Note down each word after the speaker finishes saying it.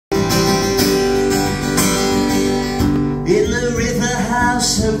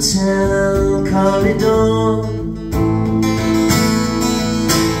house, hotel, corridor,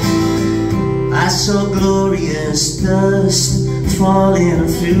 I saw glorious dust falling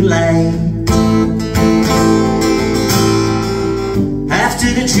through light. After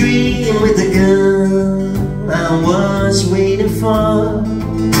the dream with the gun I was waiting for,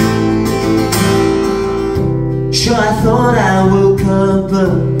 sure I thought I woke up,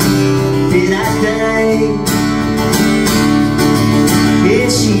 but did I die? Here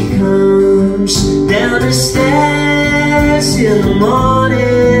she comes down the stairs in the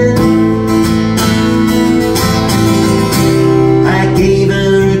morning. I gave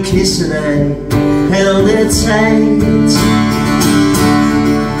her a kiss and I held her tight.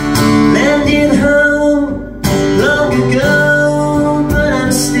 Landed home long ago, but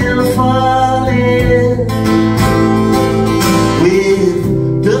I'm still falling, with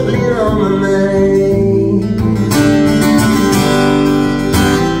Dublin on my mind.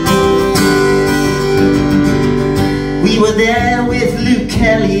 We were there with Luke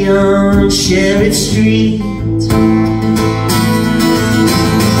Kelly on Sheriff Street.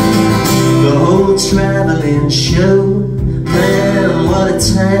 The whole traveling show, man, what a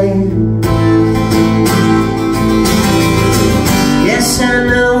time. Yes, I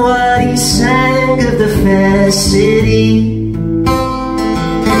know what he sang of the fair city,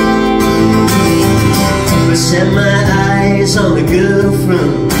 but set my eyes on the girl from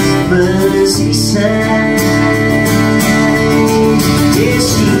Merseyside. Here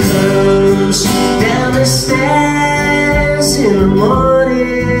she comes down the stairs in the morning.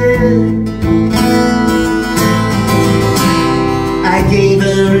 I gave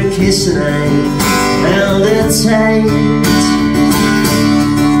her a kiss and I held her tight.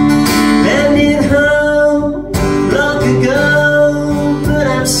 Landed home long ago, but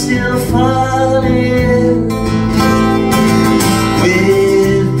I'm still falling,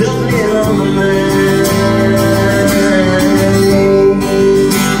 with Dublin on my mind.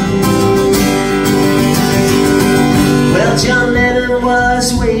 Well, John Lennon was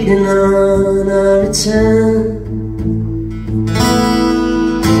waiting on our return.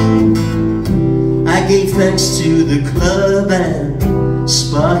 I gave thanks to the club and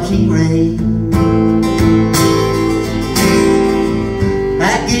Sparky Ray. I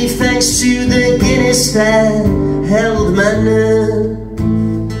gave thanks to the Guinness that held my nerve.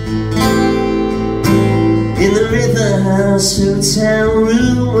 In the River House hotel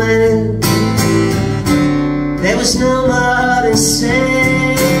room where there was no more to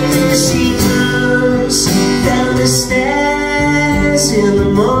say. She comes down the stairs in the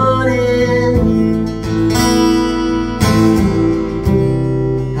morning.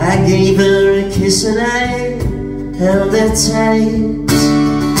 I gave her a kiss and I held her tight.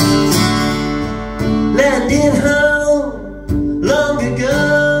 Landed home long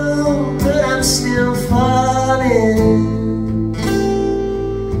ago, but I'm still falling.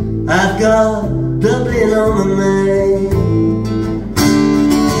 I've got Dublin on my mind.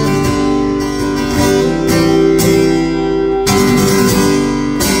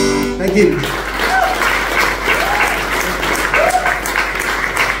 Thank you.